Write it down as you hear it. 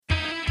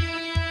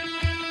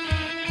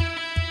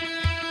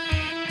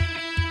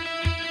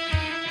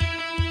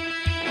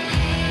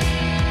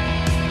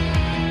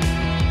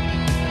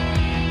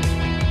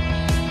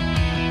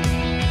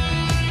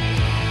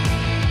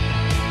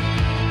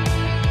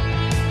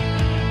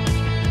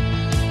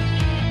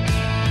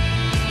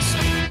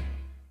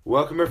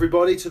Welcome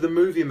everybody to the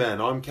Movie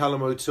Men. I'm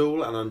Callum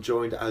O'Toole and I'm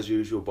joined as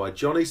usual by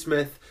Johnny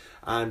Smith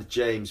and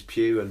James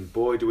Pugh, and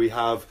boy do we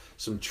have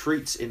some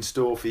treats in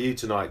store for you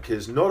tonight,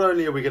 because not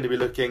only are we going to be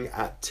looking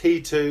at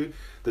T2,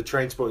 the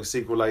Trainspotting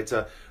sequel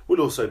later, we'll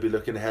also be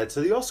looking ahead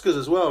to the Oscars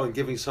as well and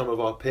giving some of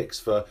our picks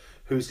for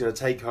who's going to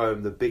take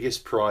home the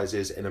biggest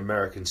prizes in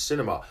American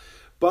cinema.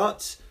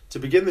 But to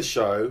begin the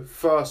show,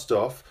 first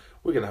off,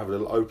 we're going to have a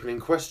little opening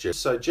question.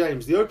 So,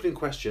 James, the opening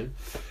question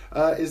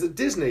is that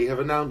Disney have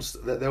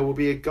announced that there will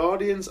be a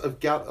Guardians of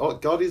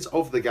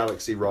the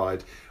Galaxy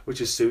ride, which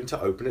is soon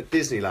to open at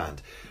Disneyland.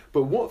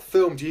 But what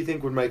film do you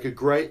think would make a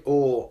great,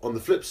 or, on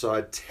the flip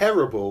side,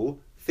 terrible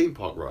theme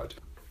park ride?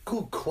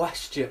 Good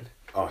question.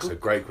 Oh, it's a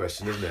great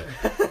question, isn't it?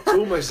 It's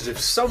almost as if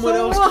someone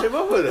else came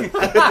up with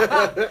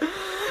it.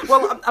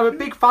 Well, I'm a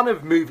big fan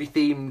of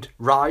movie-themed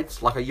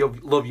rides. Like, I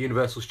love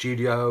Universal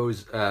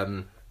Studios,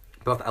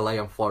 both LA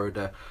and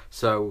Florida.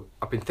 So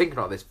I've been thinking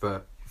about this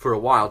for a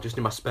while, just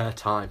in my spare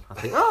time. I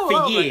think,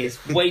 for years,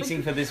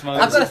 waiting for this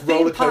moment. I've got a theme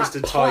Roller park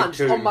Coaster planned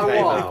Tycoon on my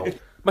came wall. out.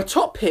 My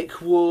top pick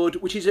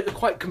which is a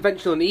quite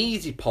conventional and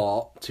easy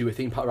part to a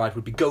theme park ride,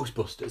 would be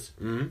Ghostbusters.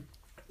 Mm-hmm.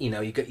 You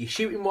know, you got your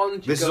shooting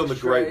ones. This is on the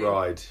Great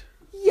Ride.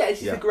 Yeah,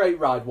 this is the Great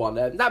Ride one.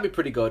 That'd be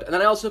pretty good. And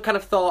then I also kind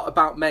of thought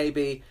about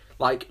maybe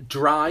like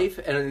Drive,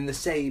 and in the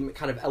same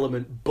kind of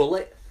element,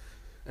 Bullet,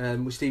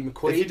 with Steve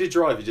McQueen. If you did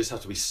Drive, you just have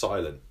to be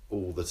silent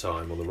all the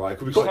time on the ride. It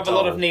could be You've quite have a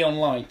lot dull. of neon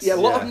lights. Yeah, a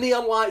lot of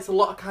neon lights, a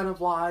lot of kind of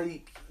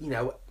like, you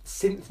know,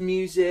 synth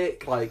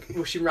music, like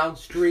rushing around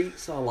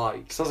streets, or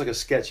like. Sounds like a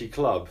sketchy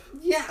club.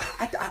 Yeah,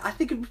 I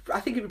think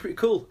it'd be pretty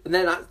cool. And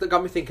then that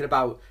got me thinking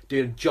about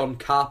doing a John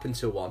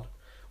Carpenter one,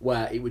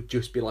 where it would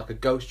just be like a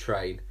ghost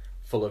train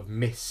full of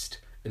mist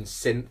and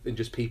synth and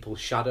just people's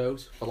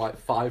shadows for like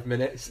 5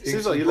 minutes.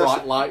 Seems like you're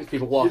bright lights,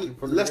 people walking in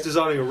front of less it.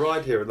 designing a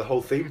ride here in the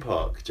whole theme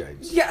park,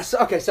 James. Yes.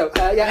 Okay. So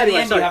yeah. At the Anyway,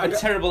 end, sorry, you have a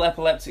terrible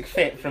epileptic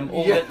fit from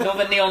all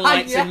the neon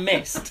lights and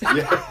mist.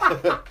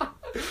 Yeah.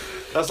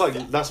 That's like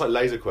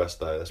Laser Quest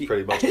though. That's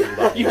pretty much all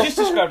that. You've just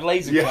described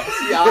Laser Yeah. Quest.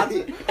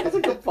 Yeah, that's a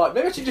good point.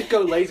 Maybe I should just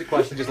go Laser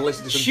Quest and just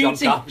listen to some John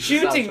Carpenter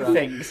Shooting soundtrack.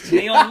 things,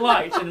 neon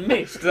light and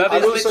mist. That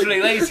And is also-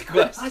 literally Laser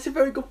Quest. That's a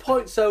very good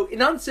point. So,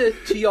 in answer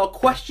to your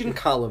question,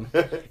 Callum,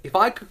 if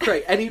I could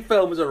create any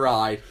film as a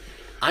ride,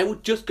 I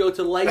would just go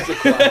to Laser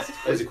Quest.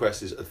 Laser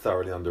Quest is a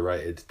thoroughly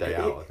underrated day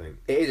out, I think.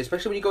 It is,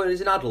 especially when you go in as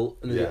an adult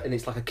and, Yeah. and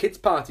it's like a kids'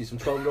 party, some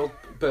 12-year-old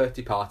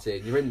birthday party,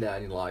 and you're in there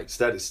and you're like,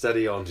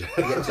 Steady on. to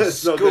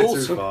Let's not go school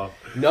too some- far.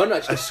 no,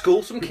 just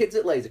school some kids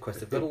at Laser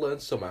Quest. They've got to learn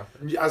somehow.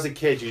 As a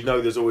kid, you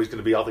know there's always going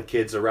to be other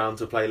kids around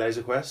to play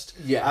Laser Quest.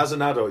 Yeah. As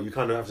an adult, you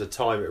kind of have to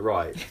time it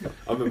right.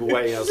 I remember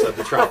waiting outside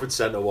the Trafford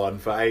Centre one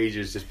for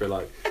ages, just being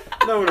like,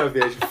 no one over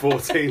the age of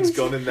 14's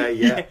gone in there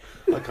yet.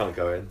 I can't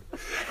go in.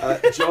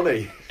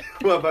 Johnny,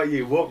 what about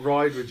you? What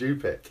ride would you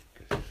pick?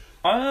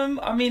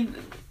 I mean,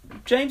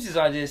 James's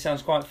idea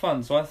sounds quite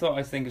fun, so I thought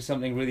I'd think of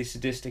something really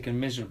sadistic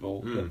and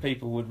miserable that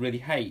people would really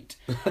hate.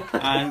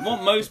 And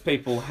what most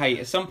people hate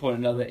at some point or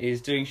another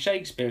is doing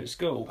Shakespeare at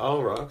school.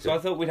 Oh, right. Okay. So I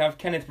thought we'd have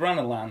Kenneth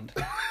Branagh land.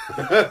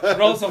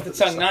 Rolls off the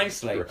tongue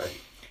nicely.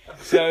 Right.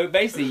 So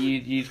basically,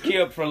 you'd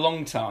queue up for a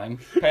long time,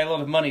 pay a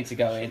lot of money to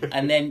go in,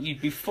 and then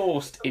you'd be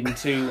forced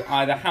into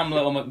either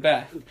Hamlet or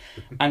Macbeth,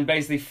 and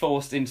basically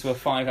forced into a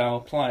 5-hour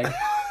play.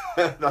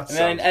 That And then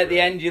sounds at the great.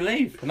 end you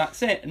leave, and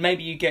that's it. And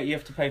maybe you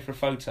have to pay for a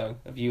photo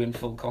of you in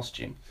full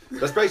costume.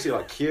 That's basically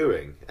like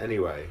queuing,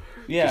 anyway.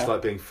 Yeah. Just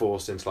like being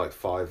forced into like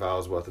 5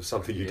 hours worth of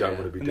something you don't Yeah.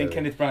 want to be And doing. then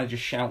Kenneth Branagh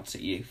just shouts at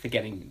you for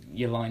getting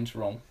your lines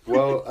wrong.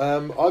 Well,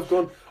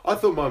 I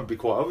thought mine would be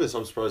quite obvious.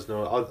 I'm surprised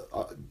no.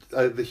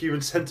 The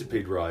Human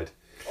Centipede ride.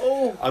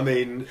 Oh, I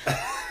mean,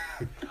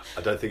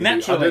 I don't think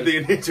Naturally.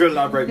 you need to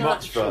elaborate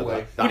much Naturally.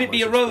 further. That Would it be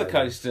much a roller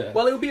explaining. coaster?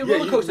 well, it would be a Yeah,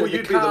 roller coaster.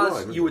 you'd The be the cars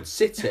line, you would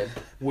sit in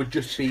would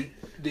just be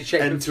the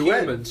shape End of to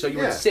end. human. So you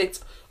Yeah. would sit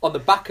on the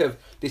back of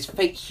this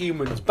fake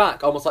human's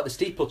back, almost like the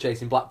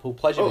steeplechase in Blackpool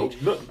Pleasure Oh, Beach.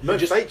 no And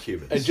just- fake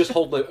humans. And just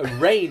hold a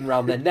rein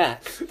round their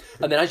neck,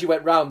 and then as you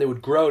went round, they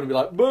would groan and be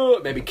like, "Whoa,"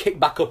 maybe kick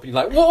back up, and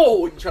you're like,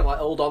 "Whoa!" and you try to like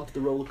hold on to the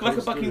roller coaster. Like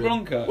a bucking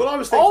bronco. Well, I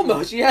was thinking.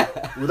 Almost, yeah.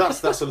 Well,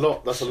 that's a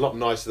lot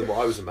nicer than what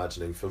I was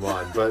imagining for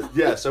mine. But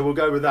yeah, so we'll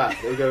go with that.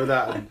 We'll go with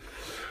that. And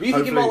You're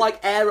thinking more hopefully- like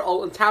Air at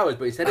Alton Towers,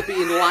 but instead of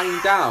being lying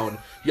down,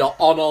 you're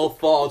on all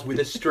fours with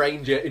a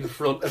stranger in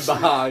front and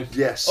behind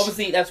yes.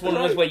 Obviously, that's one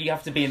of those where you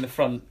have to be in the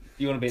front.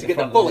 You want to be to at get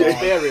the the front. full of the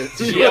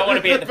experience. You don't want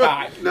to be at the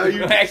back. No,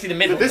 you actually the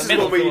middle. This the is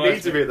middle one where you the need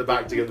worst. to be at the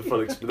back to get the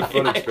full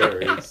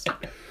experience.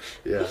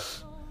 Yeah.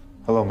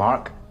 Hello,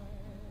 Mark.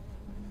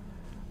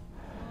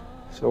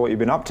 So what you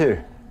been up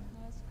to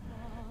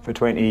for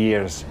 20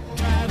 years?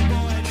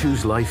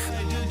 Choose life.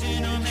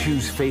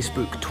 Choose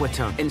Facebook,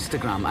 Twitter,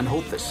 Instagram, and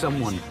hope that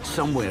someone,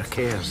 somewhere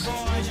cares.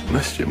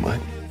 Missed you, mate.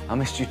 I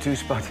missed you too,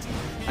 Spud.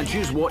 And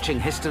choose watching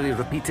history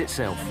repeat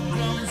itself.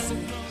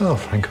 Hello,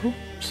 Franco.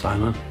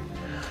 Simon,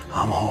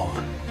 I'm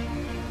home.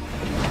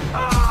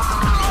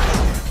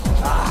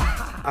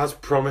 As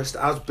promised,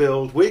 as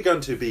billed, we're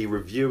going to be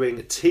reviewing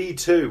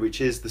T2, which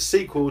is the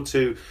sequel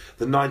to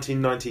the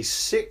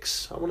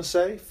 1996, I want to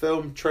say,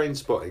 film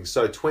Trainspotting.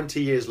 So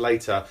 20 years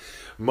later,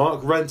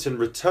 Mark Renton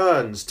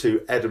returns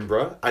to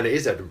Edinburgh, and it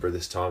is Edinburgh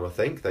this time, I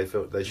think. They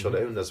shot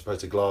it in as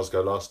opposed to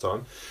Glasgow last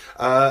time,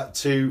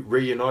 to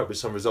reunite with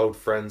some of his old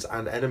friends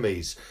and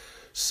enemies.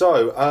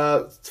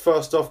 So,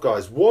 first off,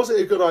 guys, was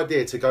it a good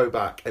idea to go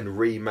back and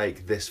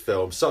remake this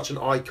film? Such an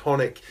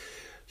iconic,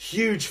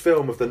 huge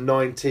film of the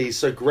 90s,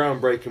 so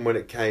groundbreaking when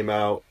it came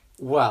out.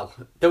 Well,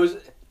 there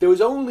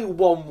was only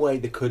one way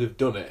they could have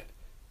done it,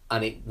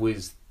 and it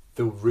was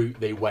the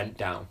route they went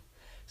down.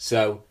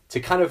 So,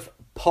 to kind of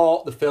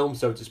port the film,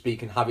 so to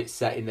speak, and have it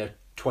set in the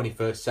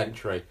 21st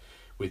century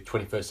with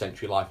 21st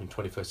century life and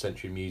 21st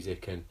century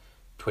music and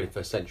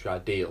 21st century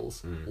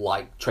ideals,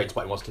 like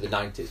Trainspotting was to the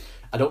 90s,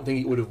 I don't think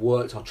it would have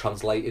worked or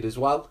translated as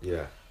well.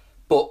 Yeah.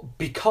 But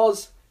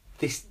because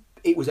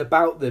it was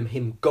about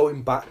him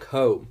going back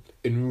home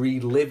and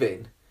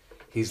reliving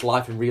his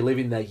life and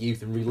reliving their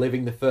youth and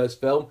reliving the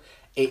first film,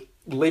 it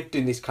lived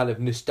in this kind of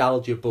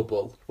nostalgia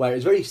bubble where it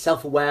was very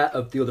self-aware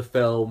of the other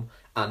film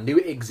and knew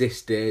it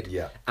existed,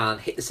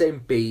 and hit the same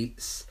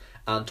beats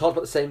and talked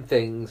about the same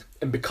things.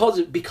 And because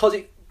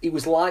it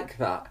was like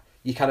that,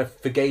 you kind of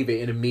forgave it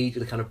and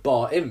immediately kind of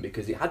bought in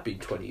because it had been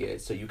 20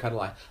 years. So you kind of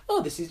like,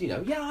 oh, this is,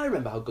 I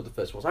remember how good the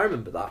first was. I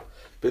remember that.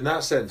 But in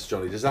that sense,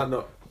 Johnny, does that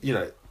not,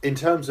 in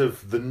terms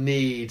of the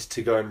need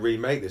to go and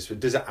remake this,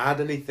 does it add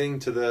anything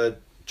to the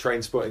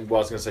Trainspotting? Well,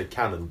 I was going to say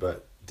canon,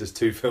 but does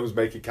two films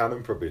make it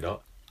canon? Probably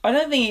not. I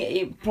don't think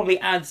it probably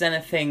adds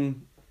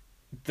anything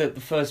that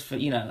the first,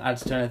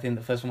 adds to anything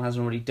the first one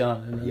hasn't already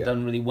done and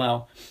done really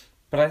well.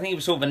 But I think it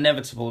was sort of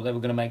inevitable they were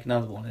going to make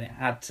another one, and it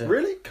had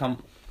to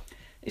come.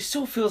 It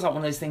sort of feels like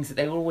one of those things that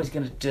they were always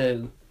going to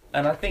do.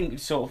 And I think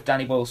sort of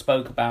Danny Boyle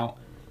spoke about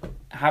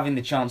having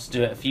the chance to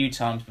do it a few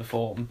times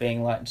before and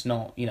being like, it's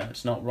not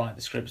right,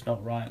 the script's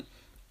not right.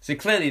 So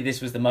clearly this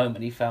was the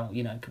moment he felt,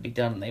 it could be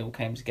done, and they all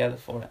came together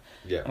for it.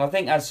 Yeah. And I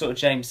think, as sort of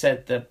James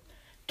said, the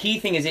key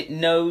thing is it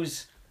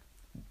knows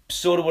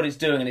sort of what it's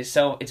doing, and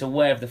it's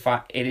aware of the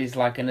fact it is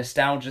like a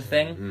nostalgia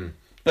thing. Mm-hmm.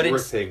 But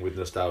dripping with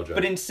nostalgia.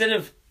 But instead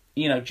of,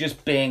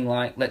 just being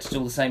like, let's do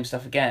all the same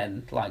stuff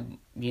again, like,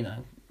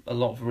 a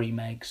lot of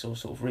remakes or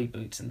sort of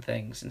reboots and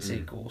things and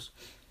sequels,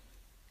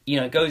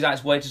 it goes out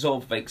its way to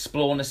sort of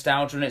explore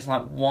nostalgia, and it's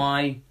like,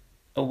 why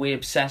are we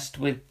obsessed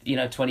with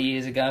 20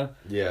 years ago?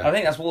 Yeah, I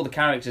think that's what all the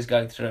characters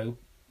go through,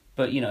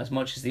 but as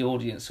much as the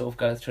audience sort of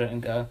go through it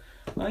and go,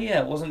 oh yeah,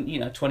 it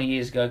wasn't 20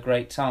 years ago a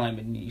great time,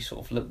 and you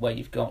sort of look where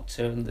you've got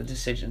to and the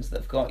decisions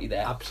that have got you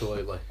there.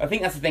 Absolutely. I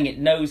think that's the thing, it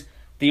knows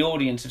the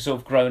audience have sort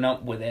of grown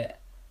up with it.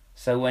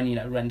 So when,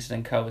 Renton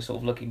and co are sort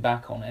of looking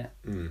back on it,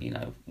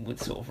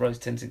 with sort of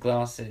rose-tinted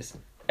glasses,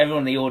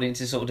 everyone in the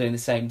audience is sort of doing the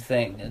same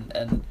thing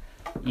and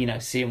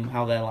seeing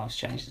how their lives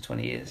changed in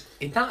 20 years.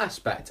 In that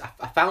aspect,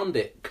 I found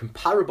it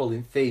comparable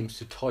in themes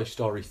to Toy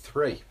Story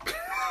 3.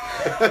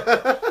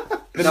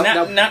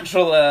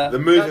 The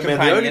Movie Men,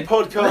 the only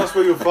podcast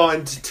where you'll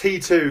find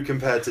T2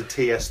 compared to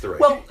TS3.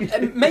 Well,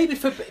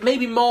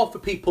 maybe more for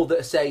people that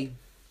are, say,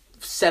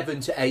 7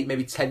 to 8,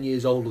 maybe 10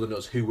 years older than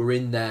us, who were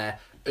in their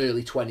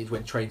early 20s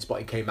when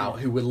Trainspotting came out,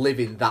 who were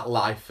living that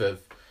life of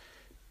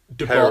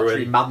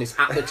debauchery, madness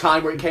at the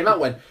time where it came out,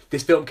 when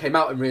this film came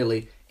out and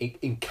really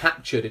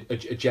captured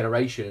a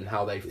generation and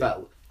how they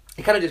felt.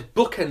 It kind of just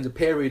bookends a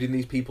period in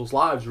these people's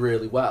lives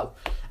really well,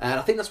 and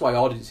I think that's why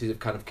audiences have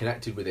kind of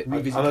connected with it.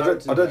 I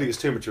don't think it's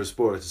too much of a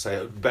spoiler to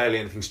say barely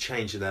anything's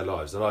changed in their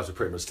lives. Their lives are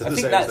pretty much still the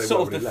same. I think that's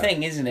sort of the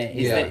thing, isn't it?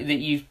 Is Yeah. that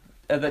you,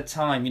 at the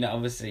time,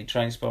 obviously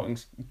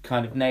Trainspotting's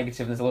kind of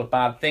negative and there's a lot of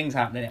bad things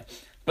happening in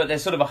it, but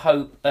there's sort of a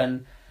hope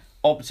and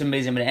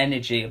optimism and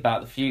energy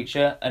about the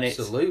future, and it's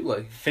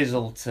absolutely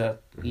fizzled to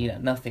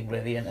nothing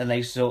really, and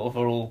they sort of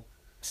are all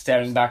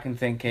staring back and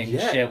thinking,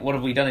 shit, what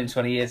have we done in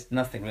 20 years?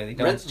 Nothing really.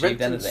 No one's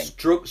achieved anything.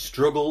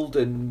 Struggled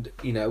and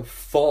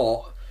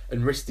fought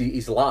and risked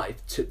his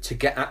life to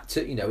get at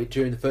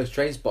during the first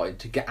Trainspotting,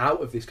 to get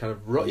out of this kind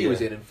of rut he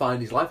was in and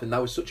find his life, and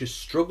that was such a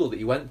struggle that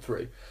he went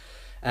through.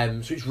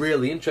 So it's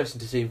really interesting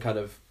to see him kind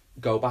of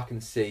go back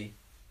and see,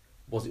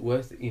 was it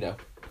worth it? Yeah.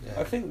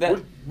 I think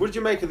that. What did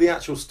you make of the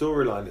actual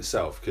storyline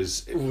itself?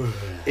 Because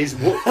is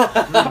what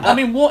I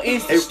mean, what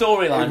is the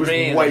storyline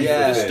really?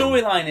 The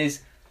storyline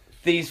is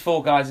these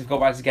four guys have got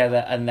back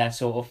together and they're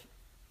sort of,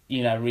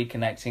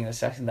 reconnecting,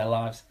 assessing their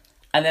lives,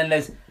 and then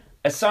there's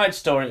a side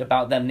story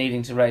about them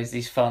needing to raise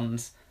these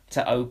funds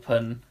to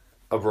open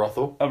a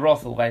brothel. A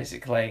brothel,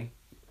 basically,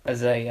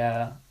 as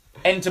a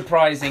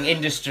enterprising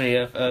industry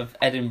of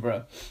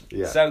Edinburgh.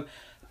 Yeah. So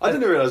I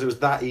didn't realise it was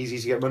that easy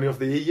to get money off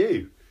the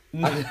EU.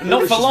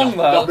 Not for long,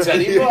 though. Not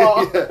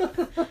anymore.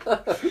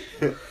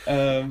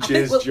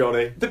 Cheers,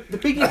 Johnny.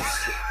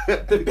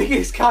 The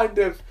biggest kind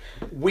of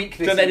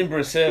weakness. Done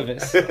Edinburgh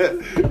service.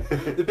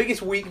 The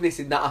biggest weakness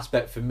in that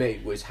aspect for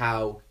me was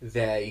how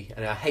they,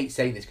 and I hate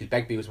saying this because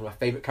Begbie was one of my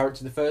favourite characters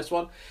in the first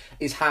one,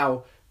 is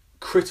how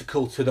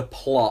critical to the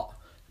plot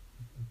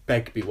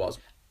Begbie was.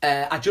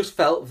 I just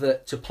felt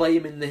that to play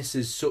him in this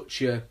as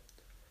such a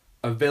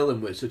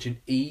villain was such an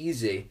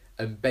easy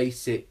and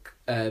basic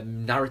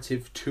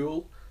narrative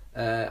tool,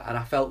 and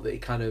I felt that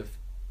it kind of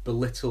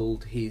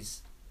belittled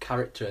his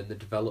character and the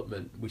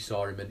development we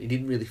saw him in. He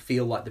didn't really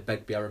feel like the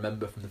Begbie I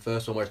remember from the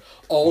first one, whereas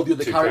all the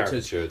other Too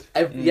characters, caricatured.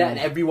 and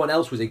everyone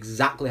else was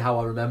exactly how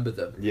I remember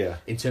them. Yeah.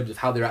 In terms of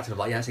how they're acting, I'm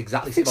like, yeah, it's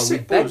exactly I think similar Sick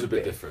with Boy was a Begbie.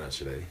 bit different,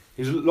 actually.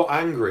 He was a lot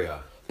angrier.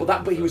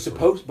 But he was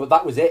supposed. But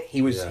that was it.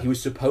 He was Yeah. he was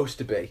supposed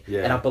to be,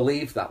 Yeah. and I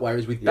believed that.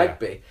 Whereas with Yeah.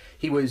 Begbie,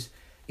 he was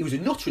a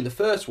nutter in the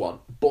first one,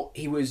 but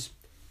he was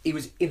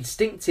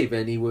instinctive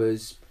and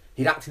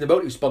he'd act in the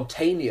moment. He was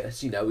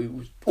spontaneous. You know, he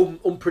was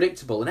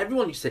unpredictable, and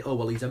everyone used to say, "Oh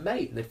well, he's a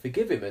mate," and they'd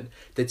forgive him and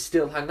they'd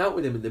still hang out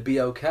with him and they'd be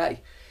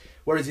okay.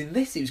 Whereas in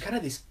this, he was kind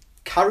of this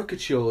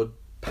caricatured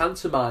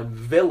pantomime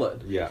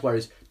villain. Yeah.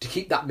 Whereas to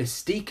keep that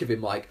mystique of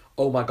him, like,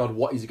 oh my god,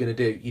 what is he going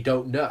to do? You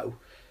don't know.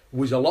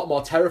 Was a lot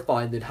more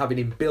terrifying than having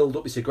him build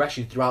up this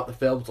aggression throughout the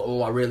film. Like,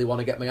 oh, I really want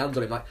to get my hands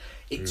on him. Like,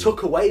 it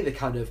took away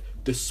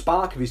the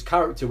spark of his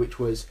character, which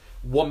was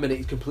 1 minute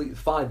he's completely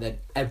fine, then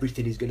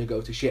everything is going to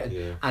go to shit.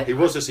 And He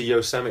was just a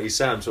Yosemite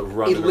Sam sort of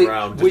running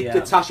around. with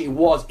Natasha. It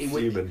was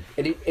Human.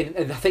 and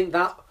I think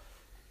that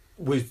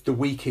was the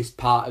weakest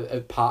part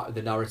of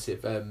the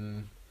narrative.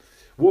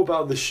 What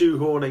about the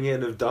shoehorning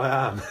in of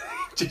Diane?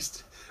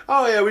 Just,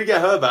 oh yeah, we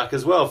get her back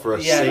as well for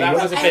a Yeah, scene. that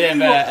was a bit of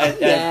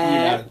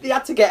a they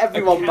had to get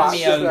everyone back.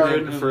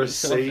 cameo for a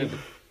sort of- scene.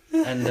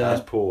 and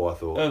That's poor, I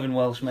thought. Irvin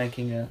Welsh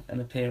making an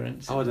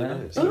appearance. Oh, I don't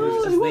know. As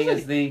So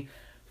as the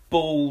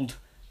bald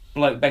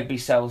bloke Begbie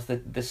sells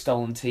the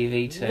stolen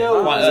TV to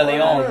No quite early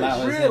way. on.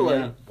 That was Really?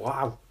 yeah.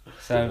 Wow.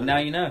 So now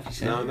you know if you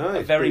see No, no,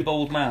 a very good.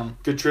 bald man.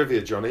 Good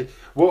trivia, Johnny.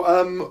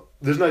 Well,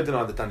 there's no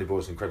denying that Danny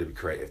Boyle's an incredibly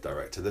creative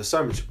director. There's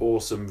so much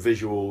awesome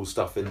visual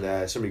stuff in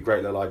there, so many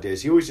great little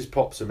ideas. He always just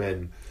pops them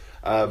in.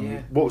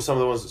 What were some of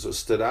the ones that sort of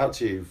stood out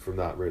to you from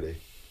that, really?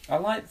 I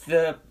like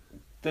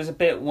there's a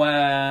bit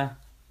where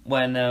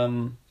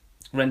when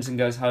Renton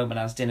goes home and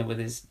has dinner with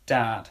his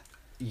dad,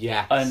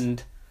 Yes.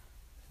 and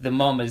the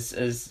mum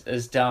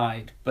has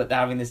died, but they're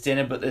having this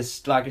dinner, but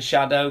there's like a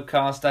shadow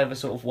cast over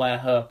sort of where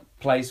her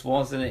place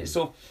was, and it's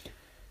sort of,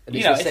 And you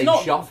it's know, the it's same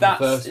not shot from that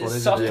the first one, isn't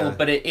it? subtle, Yeah.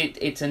 but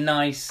it's a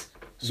nice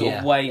sort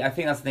of way. I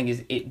think that's the thing,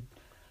 is it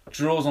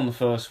draws on the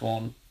first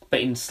one,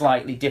 but in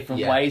slightly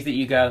different ways that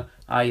you go,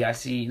 oh yeah, I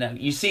see, you know,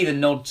 you see the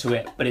nod to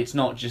it, but it's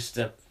not just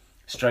a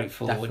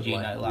straightforward,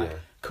 you know, like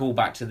call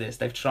back to this.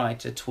 They've tried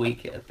to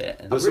tweak it a bit.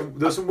 And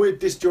There's some weird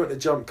disjointed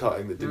jump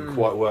cutting that didn't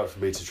quite work for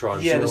me to try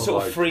and the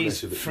sort of like,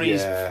 freeze mess with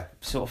it.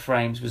 sort of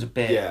frames was a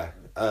bit. Yeah,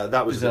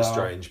 that was a bit bizarre.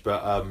 strange,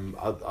 but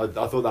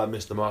I thought that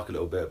missed the mark a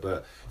little bit.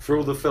 But for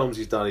all the films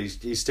he's done,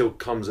 he still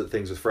comes at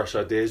things with fresh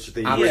ideas. Do you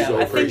think you really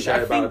sort of appreciate I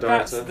about think a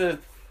that's director? the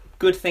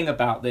good thing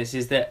about this,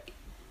 is that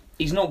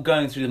he's not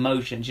going through the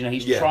motions. You know,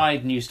 he's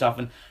tried new stuff,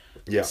 and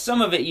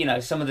some of it, you know,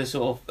 some of the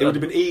sort of it would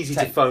have been easy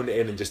to phone it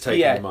in and just take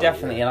the money.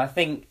 definitely. And I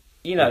think,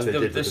 you know, Which they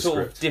did the with the sort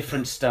script. of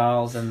different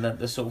styles and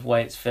the sort of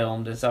way it's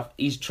filmed and stuff.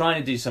 He's trying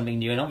to do something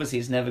new, and obviously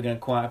it's never going to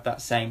quite have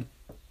that same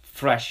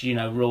fresh, you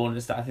know,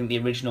 rawness that I think the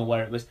original,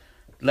 where it was,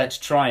 let's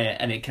try it,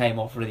 and it came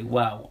off really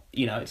well.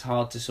 You know, it's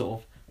hard to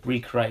sort of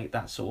recreate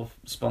that sort of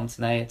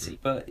spontaneity.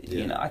 But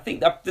you know, I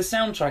think that the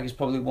soundtrack is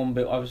probably one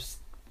bit I was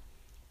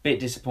a bit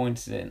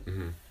disappointed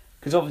in,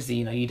 because obviously,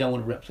 you know, you don't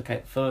want to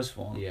replicate the first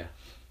one. Yeah.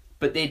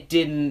 But they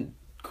didn't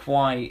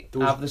quite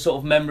have the sort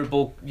of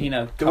memorable, you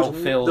know, cult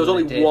feel. There was that they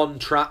only did. one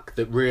track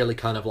that really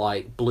kind of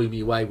like blew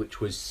me away,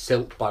 which was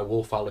 "Silk" by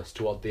Wolf Alice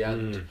toward the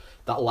end.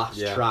 That last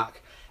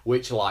track,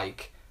 which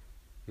like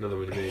Another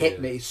one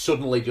hit me,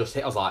 suddenly just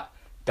hit. I was like,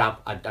 damn!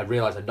 I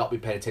realised I'd not been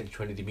paying attention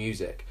to any of the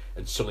music,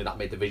 and suddenly that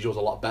made the visuals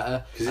a lot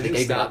better. And it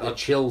gave me like the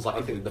chills, like I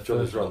I think in the John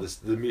first is right. one.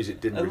 The music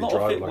didn't A really lot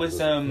drive of it it like was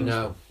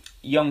No.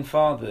 Young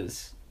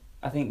Fathers.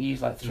 I think he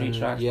used like 3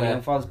 tracks by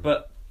Young Fathers,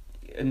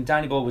 and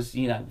Danny Boyle was,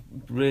 you know,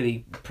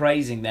 really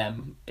praising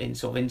them in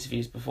sort of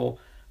interviews before,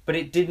 but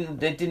they didn't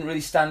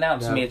really stand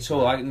out to me at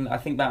all. I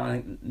think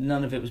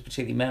none of it was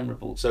particularly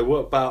memorable. So what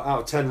about out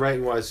of 10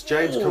 rating wise?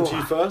 James, come to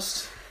you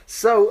first.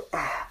 So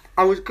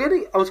I was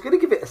gonna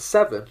give it a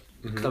 7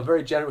 because I'm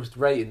very generous with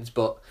ratings,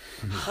 but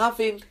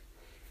having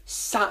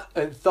sat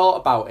and thought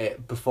about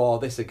it before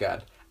this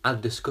again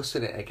and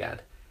discussing it again,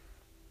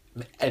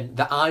 and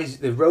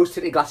the rose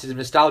tinted glasses of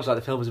nostalgia like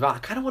the film was about, I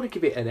kind of want to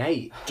give it an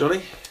 8.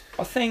 Johnny?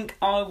 I think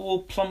I will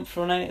plump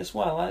for an 8 as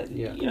well.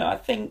 Yeah. You know, I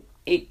think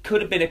it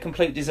could have been a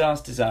complete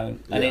disaster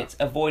zone, and it's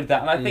avoided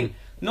that. And I think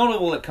not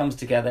all that comes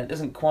together. It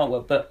doesn't quite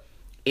work, but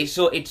it's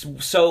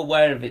so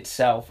aware of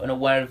itself and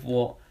aware of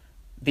what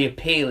the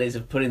appeal is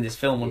of putting this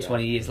film on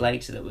 20 years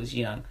later. That was,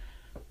 you know,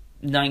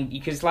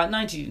 because like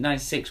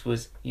 1996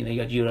 was, you know,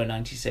 you had Euro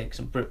 96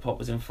 and Britpop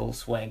was in full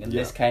swing, and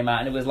this came out,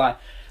 and it was like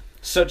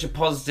such a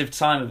positive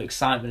time of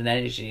excitement and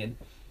energy. And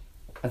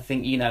I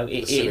think, you know,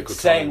 it's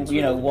saying, times,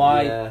 you know,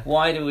 really.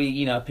 why do we,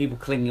 you know, people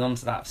clinging on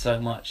to that so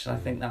much? And I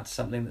think that's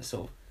something that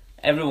sort of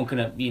everyone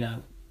can, you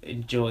know,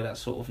 enjoy that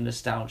sort of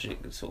nostalgic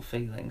sort of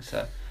feeling.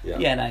 So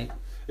yeah, no.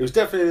 It was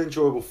definitely an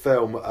enjoyable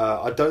film.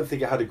 I don't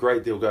think it had a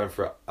great deal going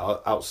for it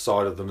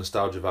outside of the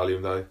nostalgia value,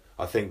 though.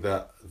 I think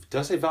that, did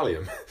I say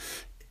Valium?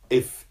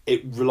 If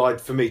it relied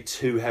for me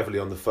too heavily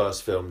on the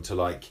first film to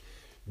like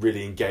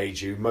really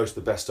engage you. Most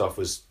of the best stuff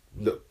was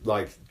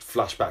like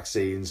flashback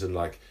scenes and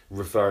like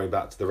referring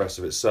back to the rest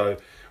of it. So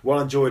while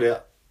I enjoyed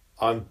it,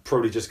 I'm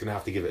probably just going to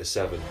have to give it a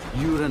 7.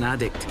 You're an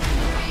addict.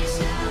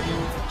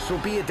 So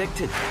be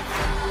addicted.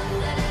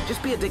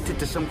 Just be addicted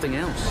to something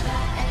else.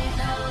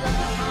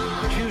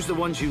 Choose the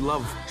ones you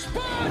love.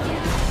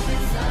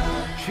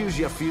 Choose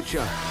your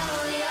future.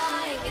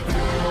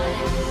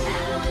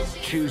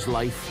 Choose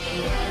life.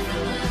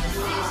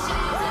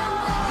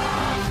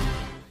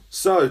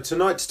 So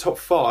tonight's top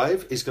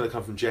 5 is going to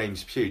come from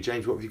James Pugh.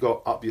 James, what have you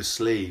got up your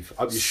sleeve,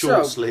 up your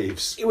short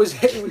sleeves? It was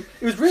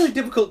really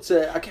difficult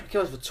to. I came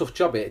up with a tough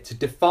job here to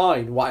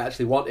define what I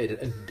actually wanted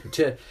and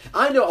to.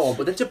 I know what I want,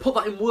 but then to put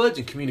that in words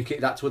and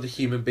communicate that to other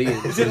human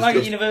beings. Is it like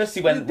at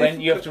university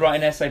when you have to write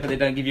an essay but they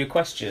don't give you a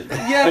question?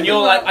 Yeah, and you're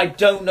like, I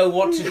don't know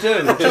what to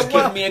do. Just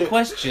give me a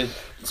question.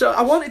 So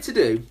I wanted to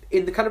do,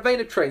 in the kind of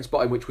vein of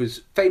Trainspotting, which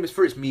was famous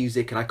for its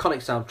music and iconic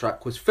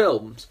soundtrack, was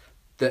films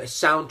that are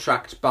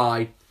soundtracked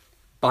by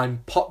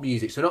pop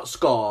music, so not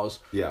scores,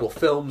 but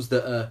films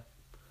that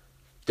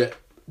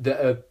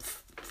are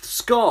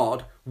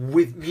scored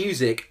with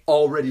music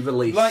already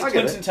released. Like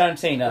Quentin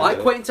Tarantino.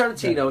 Like Quentin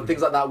Tarantino and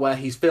things like that, where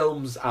his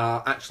films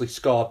are actually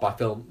scored by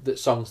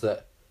songs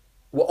that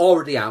were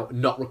already out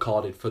and not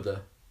recorded for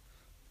the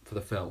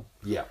film.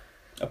 Yeah.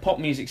 A pop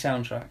music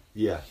soundtrack.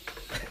 Yeah.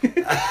 You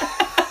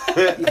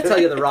can tell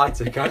you're the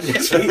writer, can't you?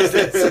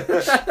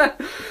 Jesus.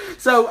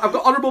 So I've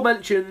got honourable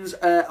mentions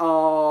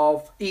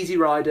of Easy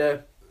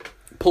Rider,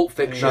 Pulp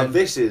Fiction. Now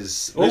this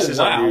is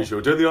unusual.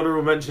 Do the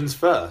honourable mentions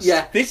first.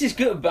 Yeah. This is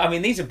good, but I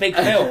mean, these are big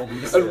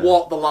films. And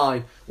Walk the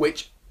Line,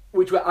 which I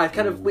was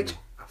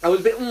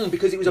a bit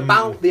because it was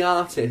about the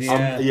artist.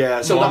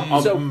 Yeah.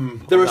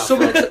 There are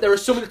some of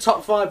the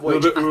top 5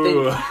 which I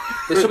think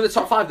there's some of the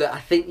top 5 that I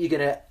think you're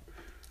gonna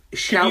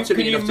shout at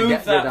me enough to get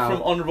rid that out.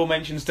 from honourable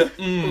mentions to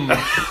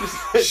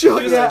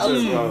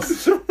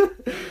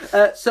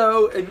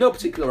So in no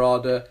particular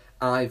order,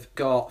 I've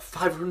got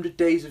 500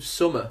 Days of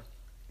Summer.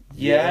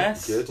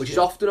 Yes. Good. Which is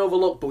often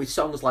overlooked, but with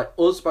songs like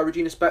Us by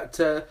Regina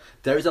Spektor,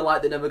 There Is a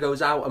Light That Never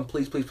Goes Out, and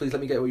Please, Please, Please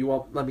Let Me Get What You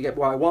Want, Let Me Get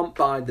What I Want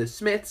by The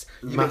Smiths.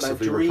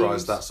 Massively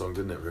reprised that song,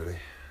 didn't it, really?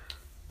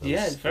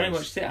 Yeah, it's very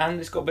much it, and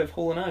it's got a bit of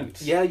Hall &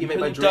 Oates. Yeah, You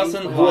Make My Who Dreams.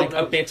 doesn't like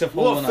a bit of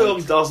Hall & Oates? What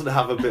film doesn't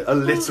have a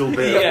little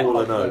bit of Hall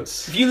 &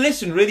 Oates? If you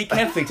listen really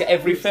carefully to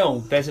every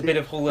film, there's a bit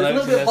of Hall & Oates. There's a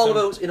little bit of Hall &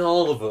 Oates in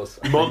all of us.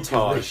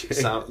 Montage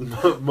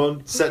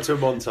set to a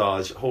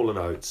montage. Hall &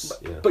 Oates.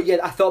 But yeah,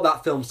 I thought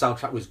that film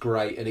soundtrack was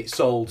great, and it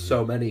sold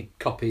so many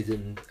copies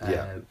and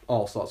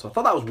all sorts. So I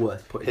thought that was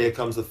worth putting. Here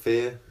Comes the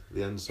Fear.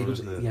 The end song,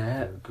 isn't it?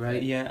 Yeah,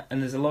 great. Yeah,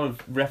 and there's a lot of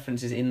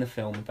references in the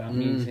film about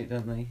music,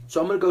 don't they?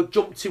 So I'm going to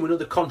jump to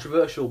another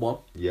controversial one.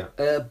 Yeah.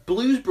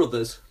 Blues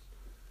Brothers.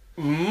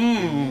 Which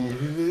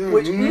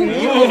you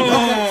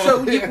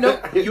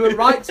were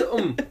right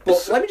to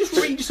but let me just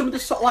read you some of the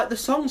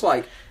songs,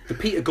 like the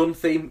Peter Gunn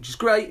theme, which is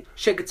great.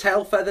 Shake a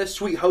Tail Feather,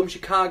 Sweet Home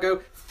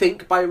Chicago,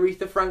 Think by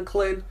Aretha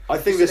Franklin. I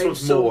think this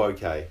one's more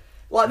okay.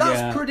 Like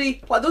that's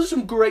pretty. Like those are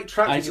some great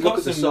tracks. If you look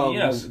at the songs, you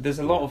know, there's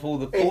a lot of all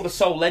the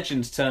soul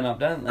legends turn up,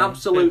 don't they?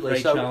 Absolutely.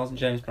 Ray Charles and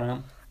James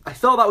Brown. I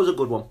thought that was a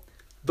good one.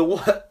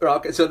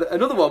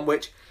 Another one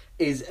which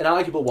is an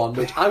arguable one,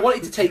 which I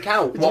wanted to take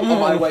out on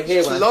my way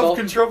here.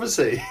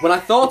 Controversy. When I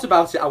thought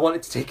about it, I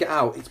wanted to take it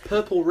out. It's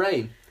Purple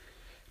Rain.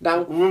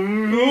 Now,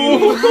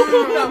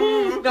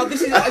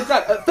 this is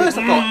at first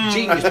I thought,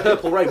 genius,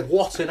 Purple Rain,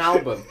 what an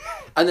album.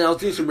 And then I was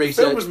doing some research.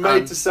 The film was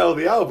made to sell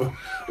the album.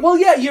 Well,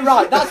 yeah, you're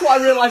right. That's what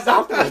I realised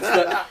afterwards.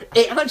 That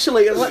it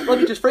actually, let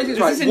me just phrase this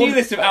right. Is this a new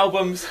list of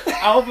albums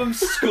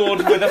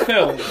scored with a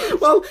film?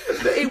 Well,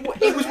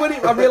 it was when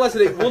I realised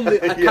that it won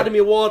the Academy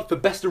Award for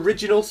Best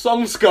Original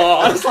Song Score.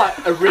 I was like,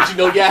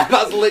 original, yeah,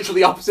 that's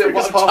literally the opposite of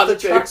what I'm trying to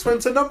do. Tracks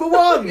went to number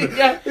 1.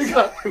 Yeah.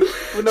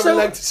 We're never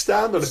leg to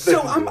stand on it.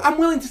 So I'm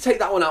willing to take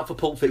that one out for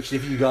Pulp Fiction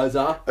if you guys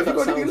are. Have you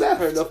got any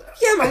left? Fair enough.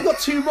 Yeah, man, we've got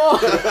 2 more.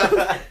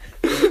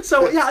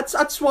 So yeah,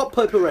 I'd swap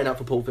Purple Rain out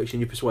for Pulp Fiction.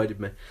 You persuaded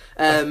me.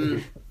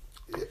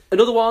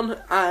 Another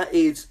one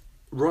is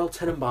Royal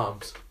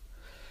Tenenbaums.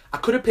 I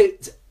could have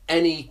picked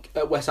any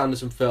Wes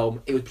Anderson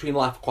film. It was between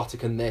Life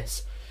Aquatic and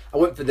this. I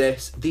went for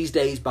this. These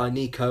Days by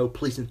Nico,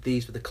 Police and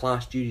Thieves for the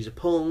Clash, Duty's a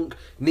Punk,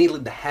 Needle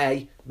in the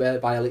Hay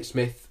by Elliott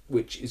Smith,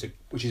 which is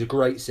a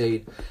great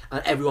scene,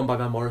 and Everyone by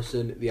Van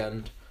Morrison at the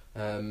end.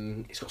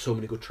 It's got so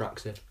many good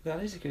tracks in.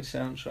 That is a good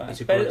soundtrack.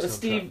 It's a great soundtrack.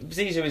 Steve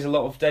Zissou is a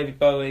lot of David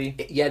Bowie.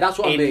 Yeah, that's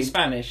what I mean. In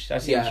Spanish, I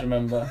seem to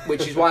remember.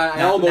 Which is why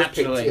I almost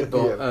picked naturally. it,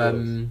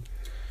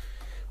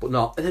 but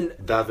not. And then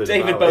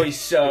David Bowie's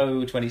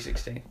So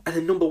 2016. And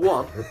then number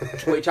 1,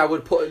 which I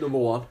would put at number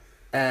 1,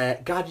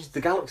 Guardians of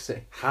the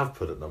Galaxy. Have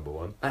put at number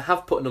 1. I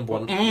have put at number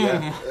 1.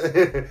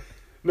 Yeah.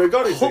 No,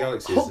 Guardians of the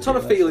Galaxy. Hooked on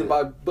a Feeling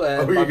by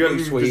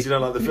Blue Sweet. Because you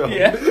don't like the film.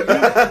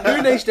 Yeah.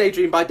 Moon Age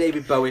Daydream by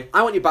David Bowie.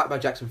 I Want You Back by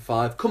Jackson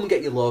 5. Come and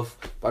Get Your Love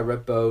by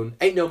Redbone.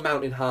 Ain't No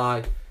Mountain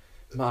High,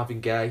 Marvin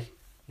Gaye.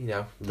 You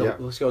know, the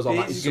list goes on.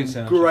 That is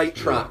some great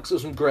tracks.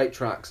 There's some great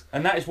tracks.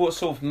 And that is what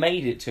sort of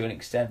made it to an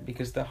extent,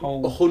 because the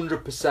whole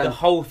 100%. The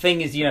whole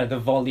thing is, the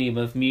volume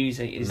of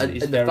music is and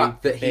very the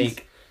fact that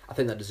big. I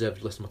think that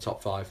deserved a list of my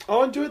top 5.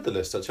 Oh, I enjoyed the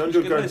list actually. I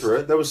enjoyed Good going list. through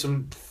it. There was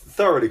some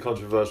thoroughly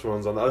controversial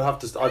ones on that. I'd have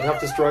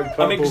to strike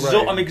Purple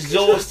Rain. I'm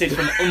exhausted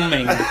from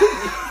umming.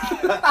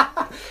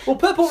 Well,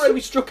 Purple Rain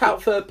we struck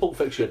out for Pulp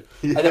Fiction,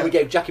 and then we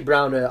gave Jackie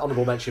Brown an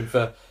honourable mention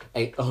for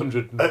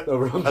 800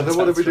 over 100. And then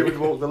what did we do with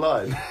Walk the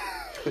Line?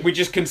 We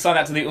just consign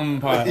that to the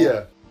pile.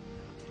 Yeah.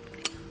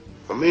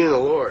 For me and the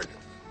Lord,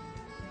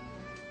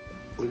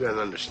 we got an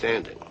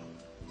understanding.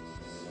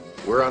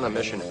 We're on a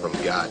mission from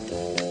God.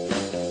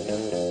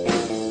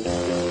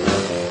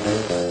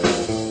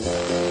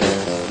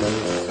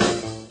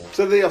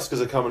 So the Oscars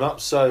are coming up,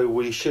 so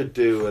we should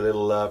do a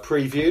little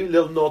preview, a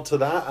little nod to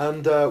that,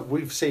 and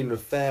we've seen a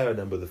fair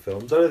number of the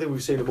films. I don't think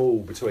we've seen them all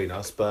between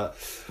us, but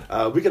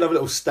we can have a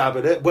little stab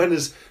at it. When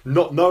has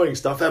not knowing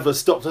stuff ever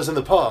stopped us in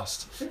the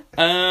past?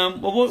 Well,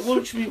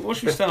 what should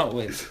we start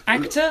with?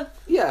 Actor?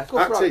 Yeah, go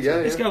for Actor, yeah.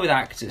 Let's go with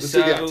actors. Let's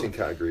So, do the acting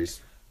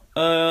categories.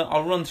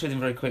 I'll run through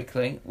them very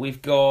quickly.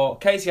 We've got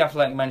Casey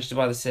Affleck in Manchester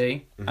by the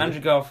Sea, Andrew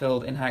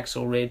Garfield in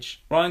Hacksaw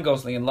Ridge, Ryan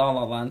Gosling in La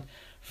La Land,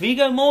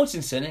 Viggo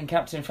Mortensen in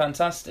Captain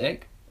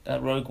Fantastic,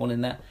 Rogue One in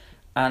there,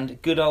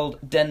 and good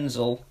old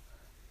Denzel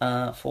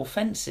for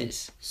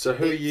Fences. So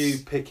who are you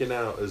picking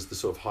out as the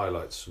sort of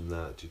highlights from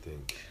that, do you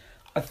think?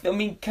 I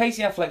mean,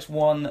 Casey Affleck's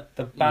won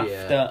the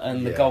BAFTA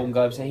and the Golden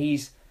Globe, so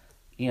he's,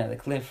 the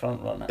clear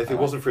front runner. If it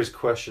wasn't for his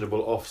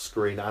questionable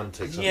off-screen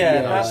antics, I Yeah,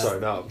 think he'd that's- have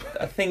sewn up.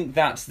 I think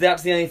that's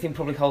the only thing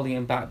probably holding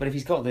him back, but if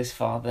he's got this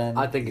far, then...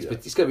 I think it's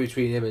going to be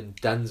between him and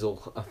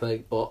Denzel, I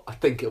think, but I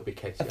think it'll be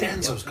Casey.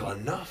 Denzel's got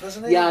enough,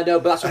 hasn't he? Yeah, I know,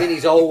 but that's what I mean.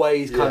 He's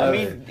always kind Yeah. of. I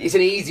mean, it's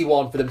an easy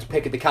one for them to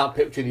pick, and they can't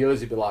pick between the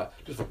others. They'd be like,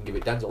 just fucking give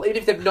it Denzel, even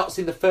if they've not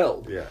seen the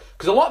film. Yeah.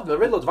 Because a lot of them, I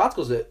read loads of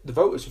articles that the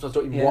voters sometimes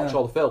don't even Yeah. watch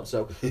all the films,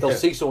 so they'll Yeah.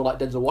 see someone like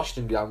Denzel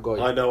Washington down going.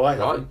 I know I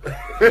right. haven't.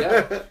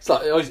 Yeah, it's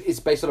like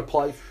it's based on a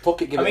play.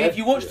 Fuck it, give I it. mean, a- if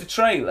you watch the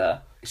trailer,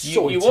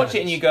 So you watch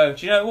it and intense. you go,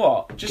 do you know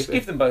what? Just Give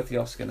give it- them both the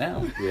Oscar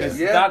now. Yeah. 'Cause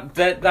Yeah.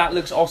 that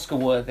looks Oscar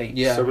worthy.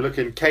 Yeah. So we're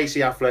looking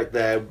Casey Affleck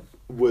there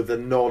with a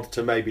nod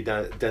to maybe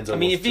Denzel. I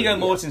mean, if Viggo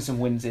Washington. Mortensen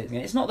wins it,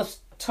 it's not the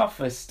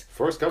toughest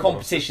Forrest Gump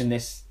competition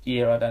this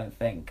year, I don't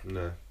think.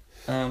 No.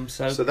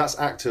 So So that's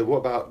actor. What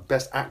about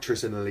best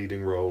actress in a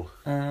leading role?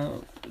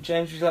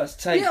 James, would you like to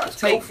take Yeah,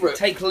 let's go for it.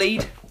 take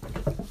lead?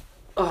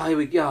 Oh, here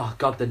we go. Oh,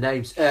 God, the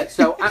names.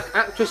 So,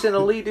 actress in a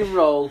leading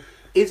role,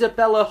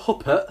 Isabella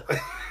Huppert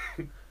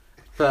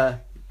for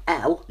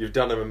Elle. You've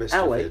done him a mischief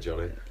Ellie. here,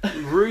 Johnny.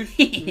 Ruth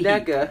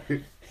Negga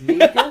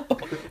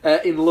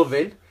in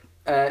Loving.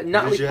 Natalie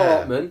Niger.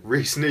 Portman.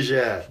 Reese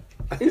Niger.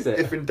 Is it?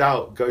 If in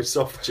doubt, go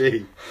soft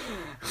G.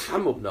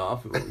 I'm up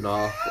north.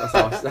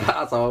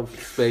 That's how I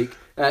speak.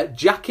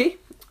 Jackie.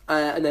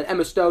 And then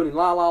Emma Stone in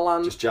La La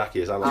Land. Just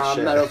Jackie, as I like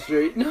Meryl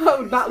shit. Streep.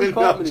 No, Natalie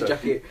Portman No, in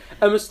Jackie.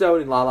 Emma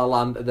Stone in La La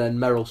Land, and then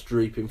Meryl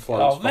Streep in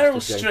Florence. Oh, Meryl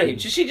Foster Streep.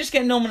 Jenkins. Does she just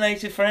get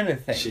nominated for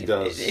anything? She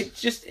does.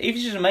 It's just if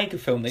she's a make a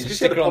film, they She's just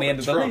stick her on the gonna end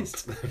of the pop a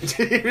list. Trump.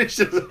 It's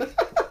just-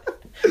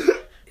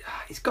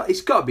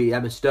 It's got to be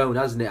Emma Stone,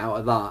 hasn't it? Out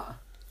of that.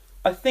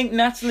 I think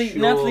Natalie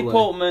Surely.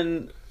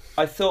 Portman,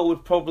 I thought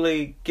would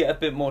probably get a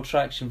bit more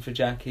traction for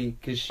Jackie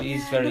because she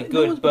is very no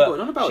good, one's been going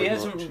but on about she it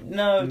hasn't. much.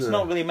 No, it's No.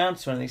 not really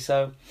amounted to anything.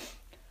 So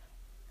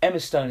Emma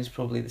Stone is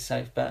probably the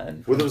safe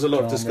bet. Well, there was a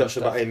lot of Drama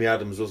discussion stuff. about Amy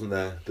Adams, wasn't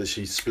there? That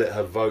she split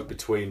her vote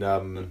between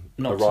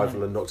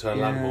Arrival and Nocturnal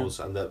Yeah. Animals,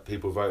 and that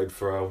people voted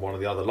for one or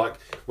the other. Like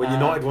when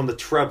United won the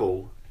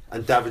treble,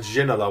 and David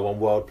Ginola won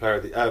World Player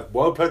of the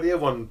Year,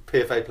 won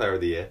PFA Player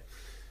of the Year,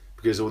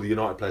 because all the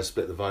United players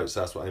split the votes.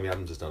 That's what Amy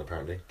Adams has done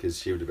apparently, because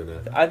she would have been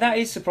a. That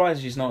is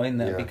surprising she's not in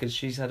there Yeah. because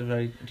she's had a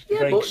very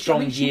but,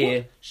 strong I mean, she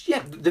year.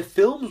 the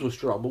films were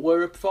strong, but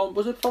was her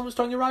performance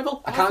strong in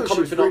Arrival? I I can't thought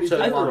comment she for was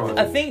really Nocturnal good in Animals.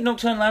 I think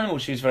Nocturnal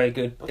Animals she was very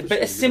good, I thought but she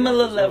a was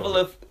similar good as well. level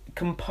of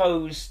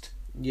composed,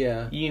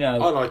 Yeah. I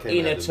like Amy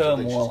inner Adams, I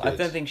think she's turmoil. I good.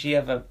 don't think she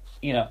ever,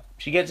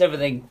 she gets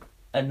everything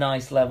a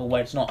nice level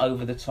where it's not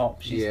over the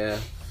top. She's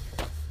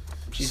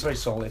very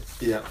solid.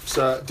 Yeah.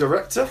 So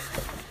director.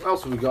 What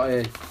else have we got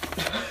here?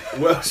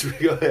 What else have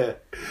we got here?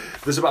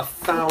 There's about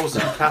 1,000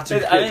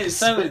 categories. I mean, there's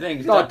so many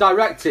things. No,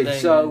 directed. There you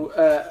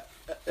So,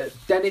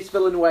 Dennis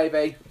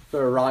Villeneuve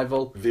for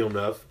Arrival.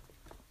 Villeneuve.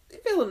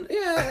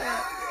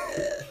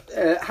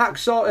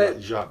 Hacksaw. Like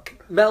Jacques.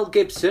 Mel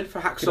Gibson for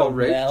Good Hacksaw old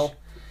Ridge. Mel.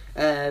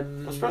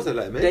 I'm surprised they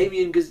let him in.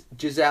 Damien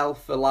Giselle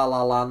for La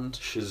La Land.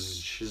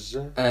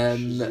 Shazam.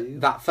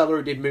 That fella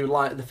who did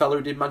Moonlight and the fella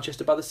who did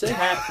Manchester by the Sea.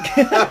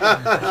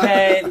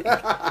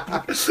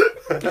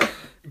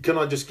 Can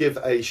I just give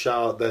a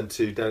shout then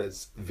to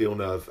Denis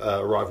Villeneuve?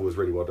 Arrival was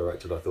really well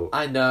directed, I thought.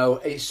 I know,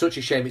 it's such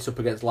a shame it's up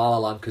against La La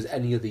Land because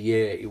any other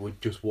year it would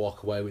just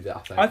walk away with it, I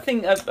think. I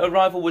think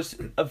Arrival was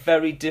a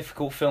very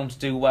difficult film to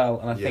do well,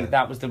 and I Yeah. think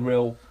that was the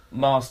real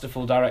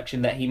masterful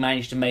direction that he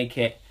managed to make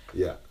it.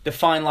 Yeah. The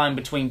fine line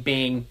between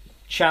being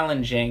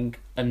challenging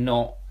and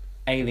not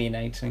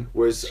alienating.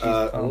 Whereas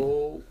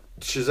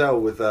Chazelle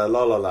with La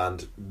La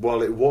Land,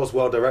 while it was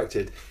well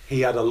directed,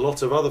 he had a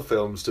lot of other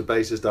films to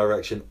base his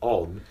direction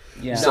on.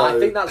 Yeah. No, I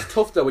think that's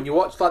tough though. When you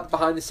watch like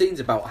behind the scenes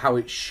about how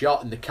it's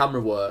shot and the camera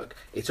work,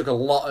 it took a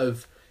lot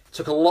of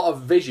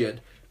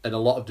vision and a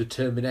lot of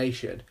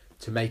determination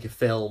to make a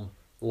film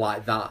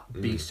like that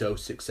be so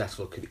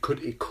successful. It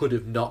could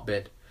have not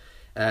been.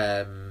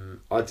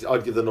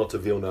 I'd give the nod to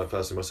Villeneuve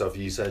personally myself.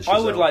 You saying I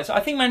would like to. I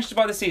think Manchester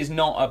by the Sea is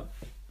not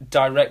a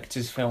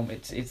director's film.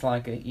 It's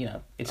like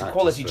a it's a Actor's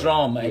quality film.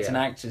 drama. It's an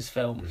Yeah. actor's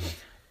film,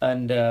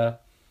 and I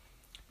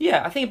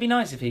think it'd be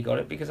nice if he got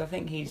it because I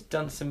think he's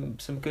done some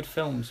good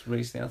films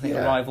recently. I think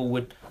Yeah. Arrival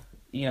would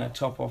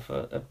top off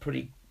a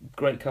pretty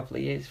great couple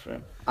of years for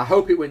him. I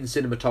hope it wins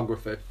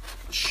cinematography.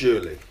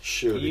 Surely.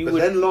 You But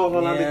would- then La La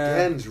Land yeah.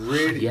 again's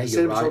really... Yeah, the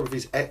you're right. cinematography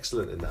is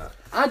excellent in that.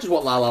 I just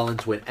want La La Land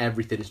to win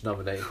everything it's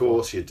nominated Of for.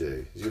 course you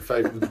do. It's your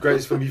favourite, the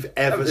greatest film you've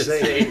ever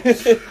seen.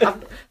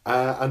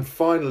 And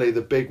finally,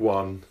 the big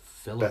one,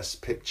 Philip.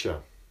 Best Picture.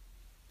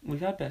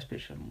 We've had Best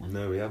Picture, haven't we?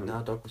 No, we haven't.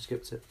 Nah, dog, we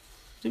skipped it.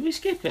 Did we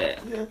skip it?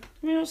 Yeah. Did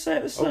we not say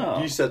at the start?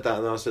 Oh, you said that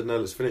and then I said, no,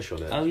 let's finish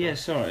on it. Oh, yeah,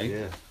 sorry.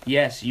 Yeah.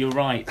 Yes, you're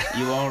right.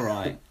 You are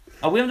right.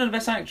 Oh, we haven't done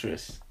Best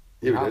Actress.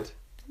 Yeah, we How- did.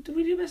 Did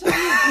we do Best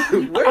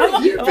Actress? Where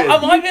have you been?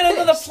 Am I in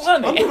another I'm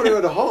planet? the one who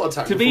had a heart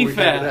attack To before be we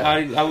fair,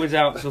 came in. I was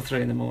out till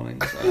 3 a.m,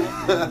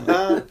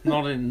 so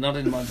not in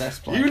my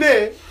best place. You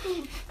near?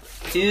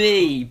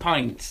 Eee,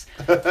 pints.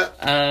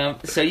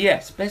 So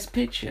yes, Best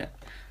Picture.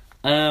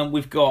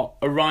 We've got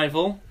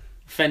Arrival,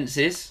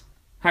 Fences,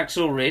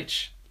 Hacksaw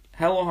Ridge,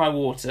 Hell or High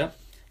Water,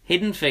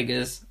 Hidden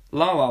Figures,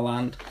 La La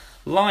Land,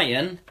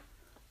 Lion,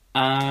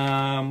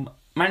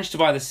 Manchester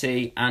by the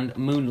Sea, and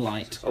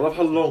Moonlight. I love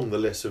how long the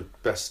list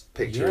of Best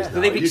Picture is Yeah. now.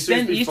 But they've It used to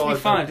extended- it used to be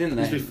five, didn't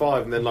It used to they? be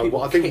 5 and then like,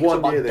 People I think kicked one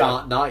up year on they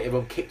Dark Knight,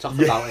 everyone kicked off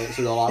Yeah. about it,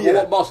 so they're like, Yeah.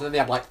 well, what more? And then they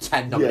had like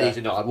 10 nominees, Yeah.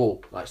 and they're like,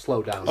 whoa, like,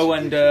 slow down. Oh,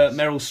 and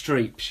Meryl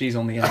Streep, she's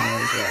on the end there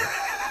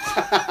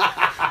as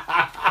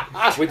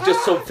well. With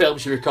just some film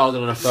she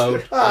recorded on her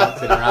phone.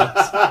 That's in her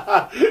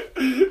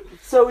house.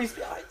 So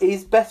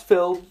his best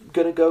film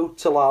gonna go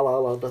to La La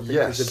Land. I think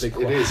Yes, is a big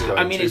it one. is going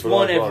I mean, to, it's but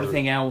won I'd rather-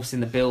 everything else in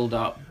the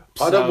build-up.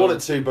 I don't so- want it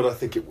to, but I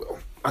think it will.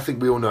 I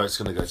think we all know it's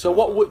going to go to So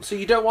what would? So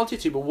you don't want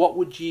it to, but what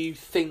would you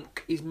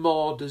think is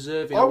more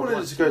deserving? I or wanted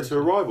would it to go to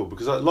Arrival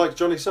because, like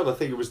Johnny said, I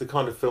think it was the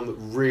kind of film that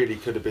really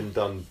could have been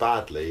done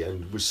badly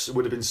and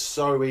would have been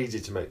so easy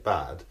to make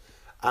bad.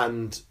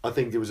 And I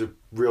think it was a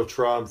real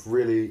triumph,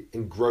 really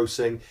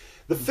engrossing.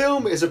 The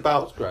film is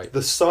about great.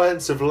 the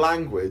science of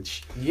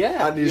language,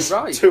 Yeah, and is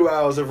you're right. 2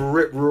 hours of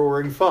rip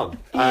roaring fun.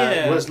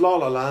 Yeah. Whereas La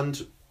La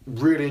Land,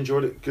 really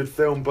enjoyed it, good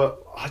film,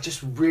 but I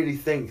just really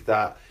think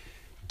that,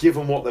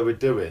 given what they were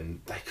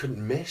doing, they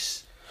couldn't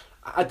miss.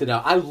 I don't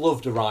know. I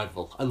loved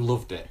Arrival. I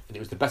loved it, and it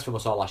was the best film I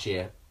saw last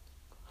year.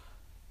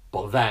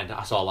 But then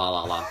I saw La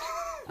La Land,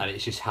 and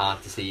it's just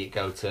hard to see it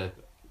go to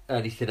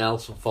anything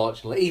else.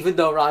 Unfortunately, even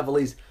though Arrival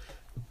is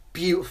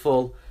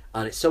beautiful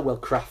and it's so well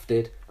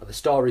crafted, and the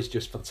story's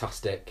just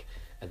fantastic,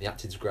 and the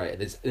acting's great,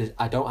 and there's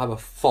I don't have a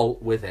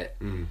fault with it.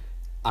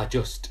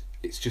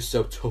 It's just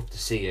so tough to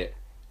see it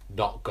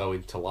not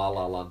going to La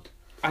La Land.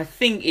 I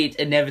think it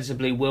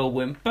inevitably will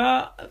win,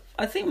 but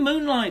I think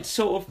Moonlight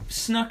sort of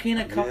snuck in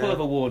a couple Yeah. of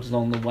awards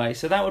along the way,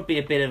 so that would be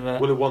a bit of a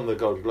Would have won the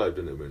Golden Globe,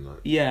 didn't it,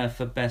 Moonlight?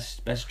 for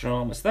best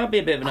drama. So that would be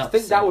a bit of an I upset.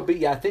 think that would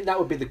be I think that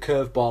would be the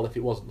curveball if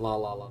it wasn't La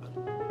La Land.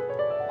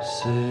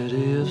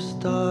 City of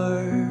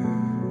stars,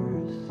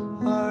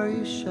 are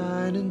you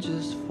shining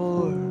just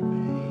for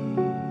me?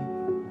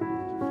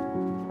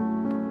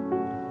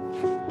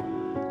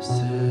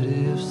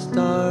 City of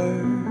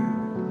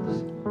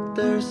stars,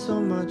 there's so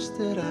much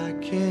that I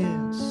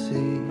can't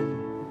see.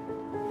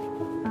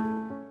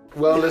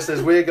 Well,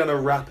 listeners, we're going to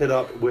wrap it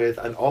up with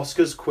an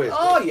Oscars quiz.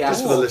 Oh, yeah.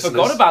 Just for the Oh, listeners.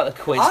 forgot about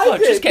the quiz. I God, it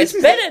did. just gets This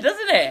is better,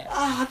 doesn't it?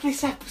 Ah,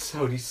 this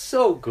episode is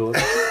so good.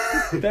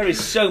 There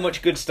is so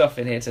much good stuff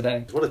in here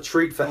today. What a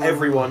treat for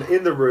everyone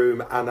in the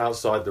room and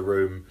outside the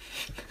room.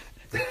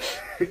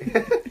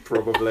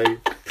 Probably.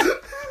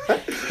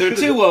 There are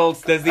two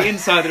worlds. There's the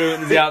inside the room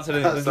and there's the outside the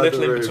room. There's Outside the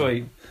little in room.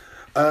 between.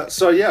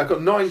 So, yeah, I've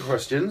got 9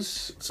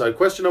 questions. So,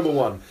 question number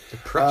 1.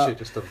 Pressure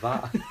just of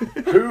that.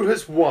 Who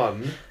has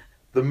won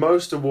the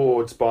most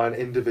awards by an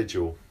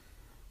individual?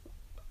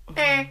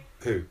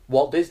 Who?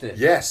 Walt Disney.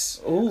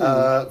 Yes. Ooh.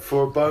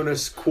 For a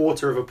bonus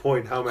quarter of a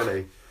point, how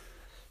many?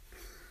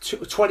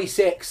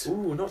 26.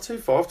 Ooh, not too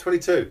far.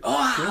 22.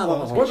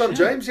 Oh, Well done,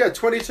 James. Yeah,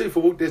 22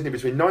 for Walt Disney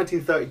between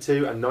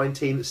 1932 and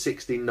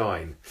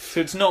 1969. So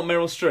it's not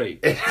Meryl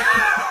Streep.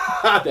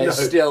 there's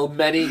No. still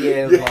many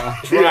years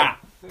left.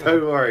 Crap.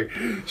 Don't worry.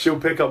 She'll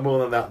pick up more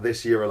than that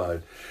this year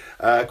alone.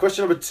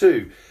 Question number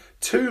 2.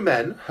 2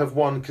 men have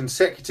won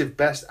consecutive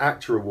Best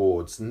Actor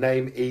awards.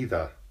 Name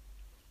either.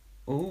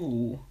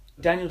 Ooh.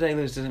 Daniel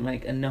Day-Lewis doesn't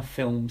make enough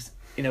films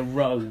in a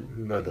row.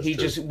 No, that's he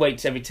true. just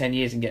waits every 10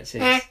 years and gets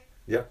his.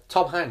 Yeah.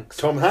 Tom Hanks.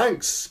 Tom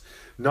Hanks.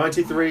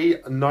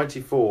 93 and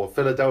 94.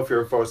 Philadelphia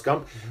and Forrest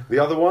Gump. The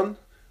other one,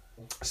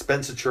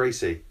 Spencer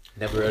Tracy.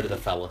 Never heard of the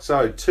fella.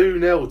 So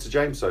 2-0 to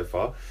James so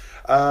far.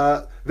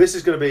 This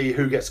is going to be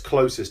who gets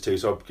closest to,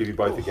 so I'll give you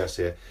both a guess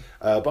here.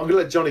 But I'm going to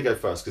let Johnny go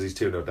first because he's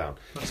 2-0 down.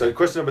 So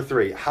question number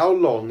 3. How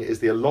long is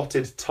the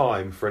allotted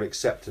time for an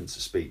acceptance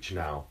speech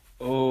now?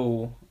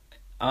 Oh,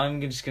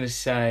 I'm just going to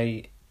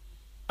say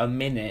a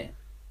minute.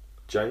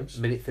 James?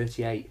 Minute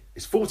 38.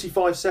 It's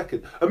 45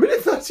 seconds. A minute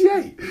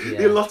 38? Yeah.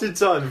 The allotted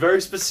time, very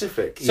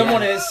specific.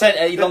 Someone has spent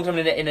a long time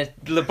in a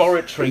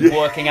laboratory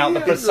working out the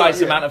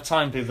precise amount of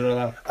time people are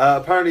allowed.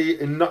 Apparently,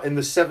 in the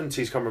 70s,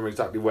 I can't remember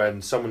exactly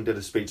when, someone did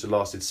a speech that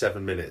lasted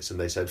 7 minutes, and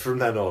they said from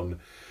then on,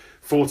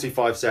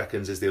 45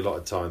 seconds is the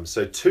allotted time.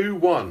 So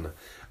 2-1.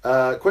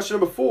 Question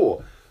number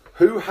 4.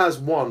 Who has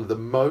won the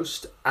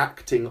most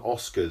acting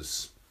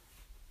Oscars?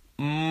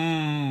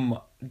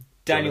 Daniel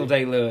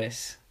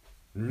Day-Lewis.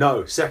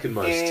 No, second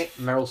most.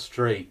 Meryl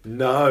Streep.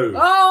 No.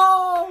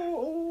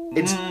 Oh!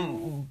 It's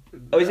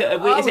Is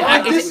it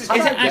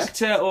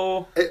actor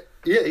or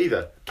yeah,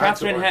 either.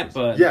 Catherine Actor or actress.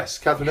 Hepburn? Yes,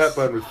 Catherine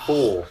Hepburn with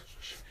 4.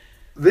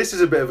 This is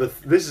a bit of a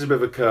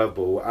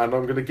curveball, and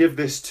I'm going to give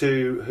this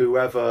to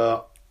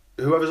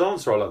whoever's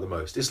answer I like the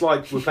most. It's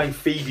like we're playing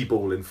Phoebe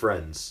Ball in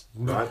Friends,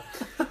 right?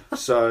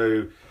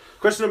 So,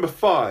 question number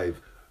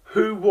 5: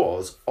 who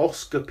was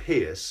Oscar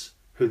Pearce,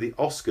 who the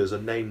Oscars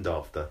are named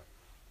after?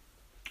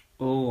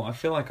 Oh, I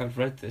feel like I've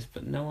read this,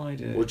 but no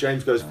idea. Well,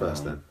 James goes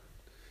first then.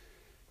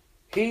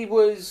 He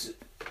was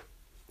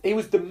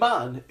the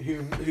man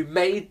who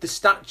made the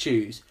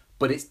statues,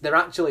 but they're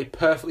actually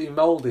perfectly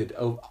moulded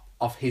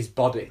of his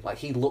body. Like,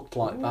 he looked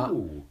like Ooh.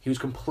 that. He was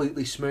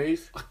completely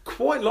smooth. I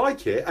quite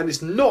like it, and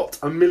it's not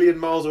a million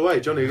miles away.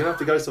 Johnny, you're going to have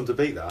to go some to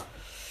beat that.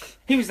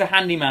 He was the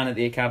handyman at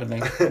the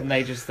Academy, and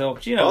they just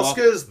thought, do you know what?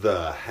 Oscar's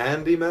the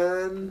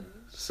handyman.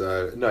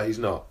 So, no, he's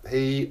not.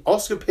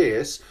 Oscar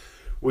Pearce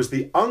was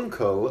the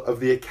uncle of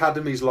the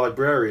Academy's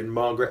librarian,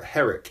 Margaret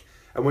Herrick.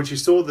 And when she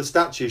saw the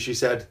statue, she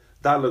said,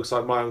 "That looks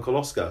like my Uncle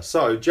Oscar."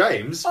 So,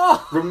 James,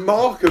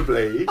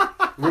 remarkably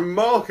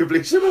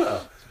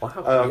similar. Wow. I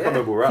can't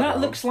remember where we're at That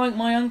now. looks like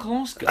my Uncle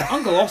Oscar.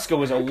 Uncle Oscar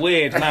was a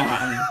weird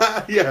man.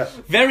 Yeah.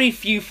 Very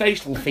few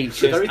facial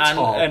features Very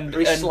tall, and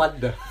very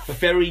slender.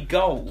 very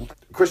gold.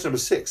 Question number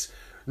 6.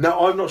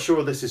 Now, I'm not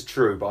sure this is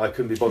true, but I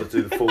couldn't be bothered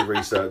to do the full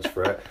research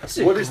for it. That's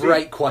a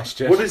great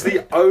question. What is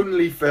the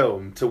only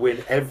film to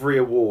win every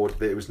award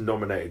that it was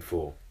nominated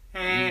for?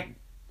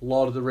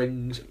 Lord of the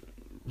Rings,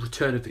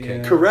 Return of the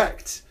King.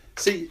 Correct.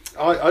 See,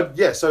 I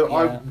Yeah.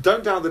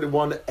 don't doubt that it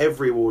won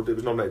every award it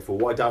was nominated for.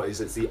 What I doubt is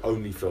it's the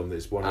only film that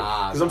it's won.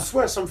 Because I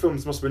swear some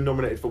films must have been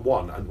nominated for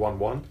one and won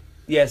one.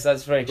 Yes,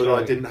 that's very But true.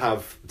 I didn't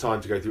have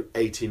time to go through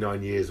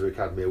 89 years of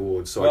Academy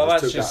Awards, so Well, I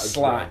just that's took just that as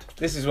slack.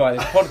 This is why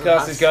this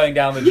podcast is going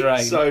down the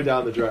drain. so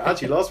down the drain.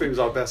 Actually, last week was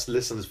our best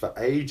listeners for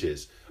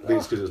ages. I think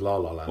it's because it was La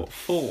La Land. What,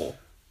 4?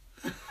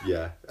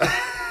 Yeah.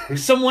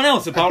 Someone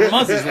else apart from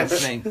us is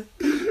listening.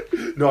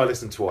 No, I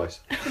listened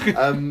twice.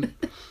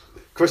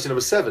 Question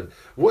number 7.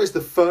 What is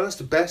the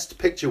first Best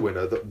Picture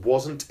winner that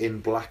wasn't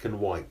in black and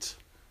white?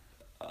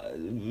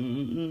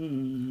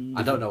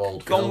 I don't know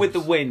old Gone films. with the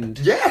Wind.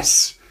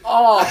 Yes!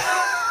 Oh!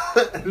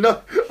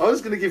 No, I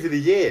was going to give you the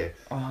year.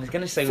 Oh, I was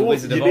going to say The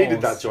Wizard of You Oz.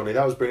 needed that, Johnny.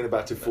 That was bringing it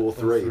back to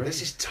 4-3.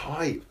 This is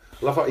tight.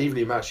 I love how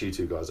evenly matched you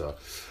two guys are.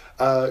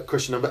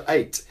 Question number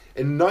 8.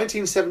 In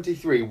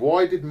 1973,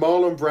 why did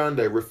Marlon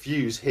Brando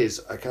refuse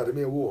his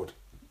Academy Award?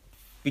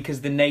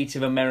 Because the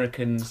Native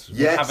Americans were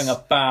Yes. having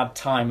a bad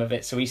time of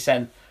it, so he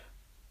sent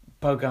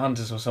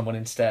Pocahontas or someone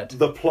instead.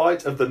 The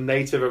plight of the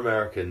Native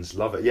Americans.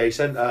 Love it. Yeah, he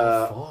sent...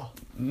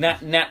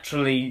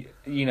 Naturally,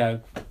 you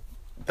know,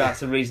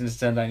 that's a reason to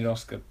turn down your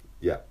Oscar.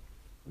 Yeah.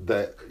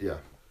 Maybe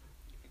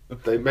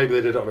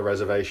they did it on a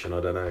reservation,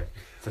 I don't know.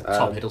 The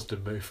Tom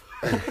Hiddleston move.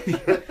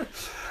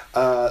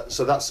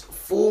 So that's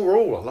 4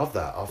 all. I love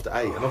that, after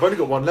 8. And I've only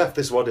got one left.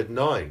 This is why I did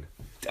 9.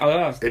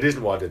 Oh, It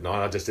isn't why I did 9,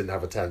 I just didn't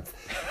have a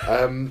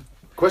 10th.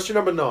 Question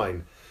number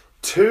 9.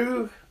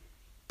 2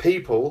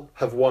 people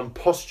have won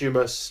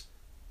posthumous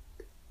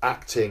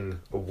acting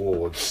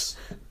awards.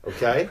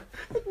 Okay?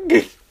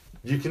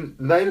 You can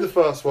name the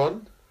first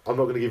one. I'm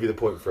not going to give you the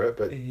point for it,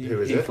 but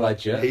who is it? Heath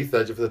Ledger. Heath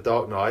Ledger for The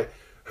Dark Knight.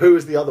 Who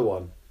is the other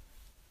one?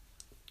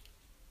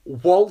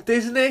 Walt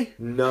Disney?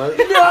 No.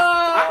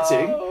 No!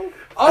 Acting?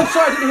 Oh,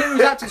 sorry, I didn't hear who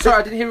was acting. Sorry,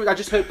 I didn't hear. I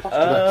just heard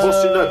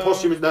posthumous.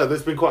 Posthumous. No,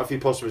 there's been quite a few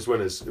posthumous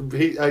winners.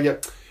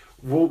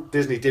 Walt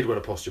Disney did win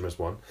a posthumous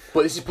one.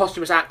 But this is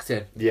posthumous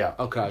acting. Yeah.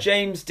 Okay.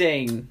 James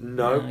Dean.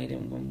 No. He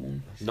didn't win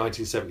one.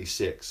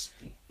 1976.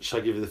 Shall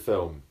I give you the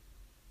film?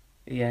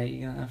 Yeah,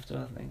 you're going to have to,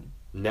 I think.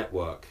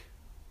 Network.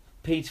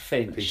 Peter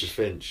Finch. Peter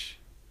Finch.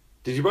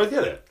 Did you both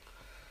get it?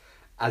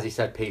 As he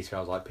said Peter, I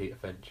was like Peter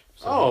Finch.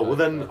 So, Oh, well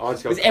then...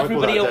 Was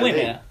everybody a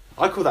winner?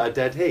 I call that a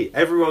dead heat.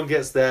 Everyone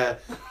gets their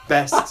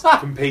best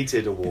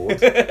competed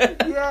award.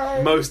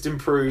 Most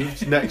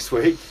improved next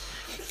week.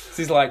 This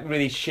is like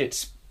really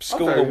shit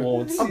school I'm very-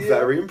 awards. I'm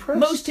very impressed.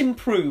 Most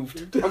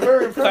improved. I'm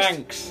very impressed.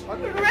 Thanks.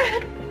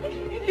 Red,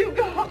 you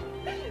go.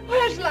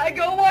 Where shall I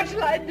go? What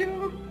shall I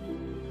do?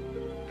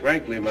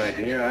 Frankly, my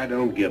dear, I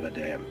don't give a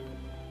damn.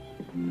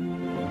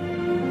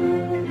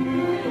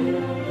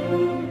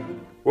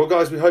 Well,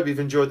 guys, we hope you've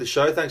enjoyed the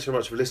show. Thanks very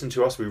much for listening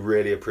to us. We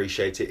really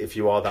appreciate it. If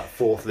you are that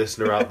 4th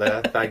listener out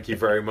there, thank you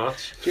very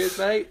much. Cheers,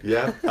 mate.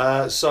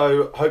 Yeah.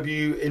 So, hope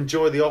you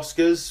enjoy the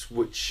Oscars,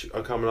 which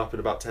are coming up in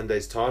about 10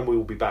 days' time. We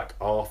will be back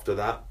after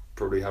that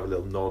probably have a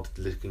little nod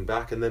looking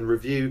back, and then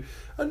review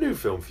a new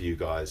film for you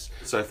guys.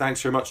 So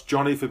thanks very much,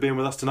 Johnny, for being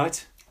with us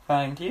tonight.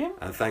 Thank you.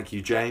 And thank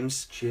you,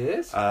 James.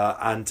 Cheers.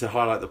 And to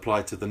highlight the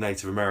plight of the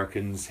Native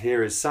Americans,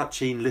 here is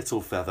Sachin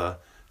Littlefeather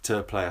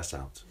to play us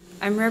out.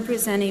 I'm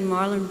representing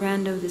Marlon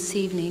Brando this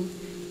evening,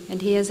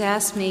 and he has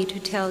asked me to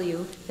tell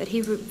you that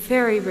he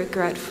very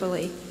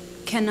regretfully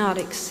cannot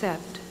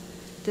accept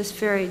this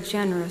very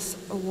generous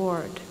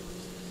award.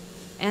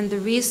 And the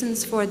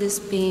reasons for this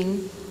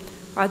being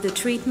are the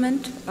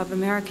treatment of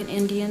American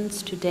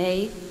Indians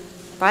today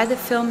by the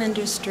film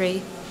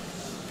industry,